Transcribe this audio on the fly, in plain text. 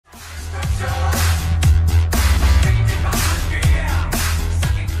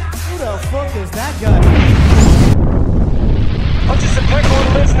gun. I'm just a pecker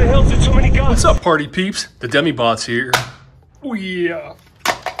who lives in the hills with too many guns. What's up, party peeps? The Demibot's here. Oh yeah.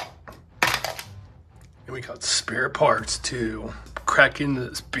 And we got spare parts too. Crack into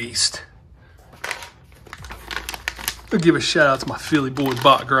this beast. I'll give a shout out to my Philly boy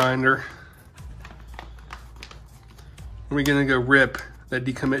bot grinder. We're gonna go rip that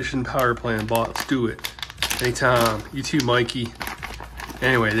decommissioned power plant bot. Let's do it. Anytime. You too, Mikey.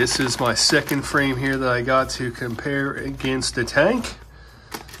 Anyway, this is my second frame here that I got to compare against the tank.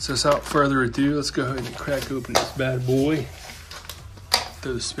 So without further ado, let's go ahead and crack open this bad boy.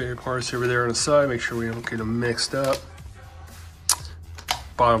 Throw the spare parts over there on the side. Make sure we don't get them mixed up.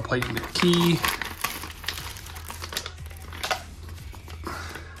 Bottom plate and the key.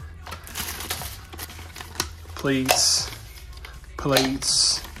 Plates.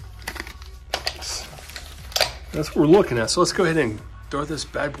 That's what we're looking at. So let's go ahead and throw this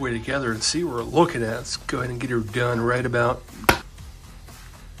bad boy together and see what we're looking at. Let's go ahead and get her done right about.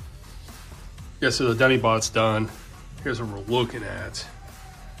 Yeah, so the Demibot's done. Here's what we're looking at.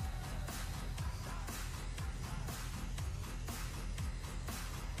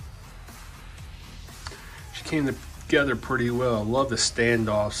 She came together pretty well. I love the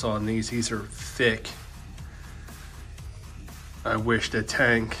standoffs on these. These are thick. I wish the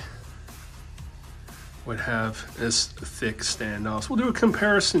tank would have this thick standoffs. We'll do a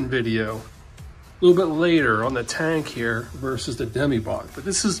comparison video a little bit later on the tank here versus the Demibot, but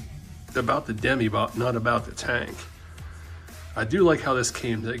this is about the Demibot, not about the tank. I do like how this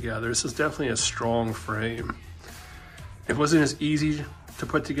came together. This is definitely a strong frame. It wasn't as easy to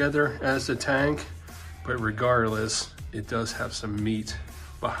put together as the tank, but regardless, it does have some meat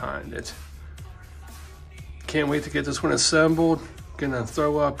behind it. Can't wait to get this one assembled. Gonna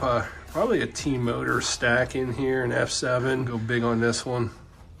throw up probably a T-motor stack in here, an F7. Go big on this one.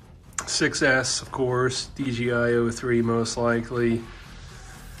 6S, of course. DGI 03 most likely.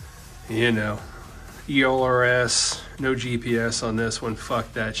 You know, ELRS, no GPS on this one.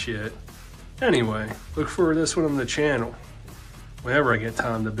 Fuck that shit. Anyway, look for this one on the channel whenever I get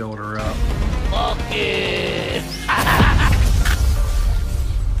time to build her up. Fookin.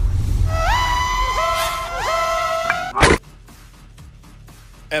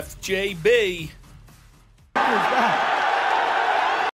 FJB. What is that?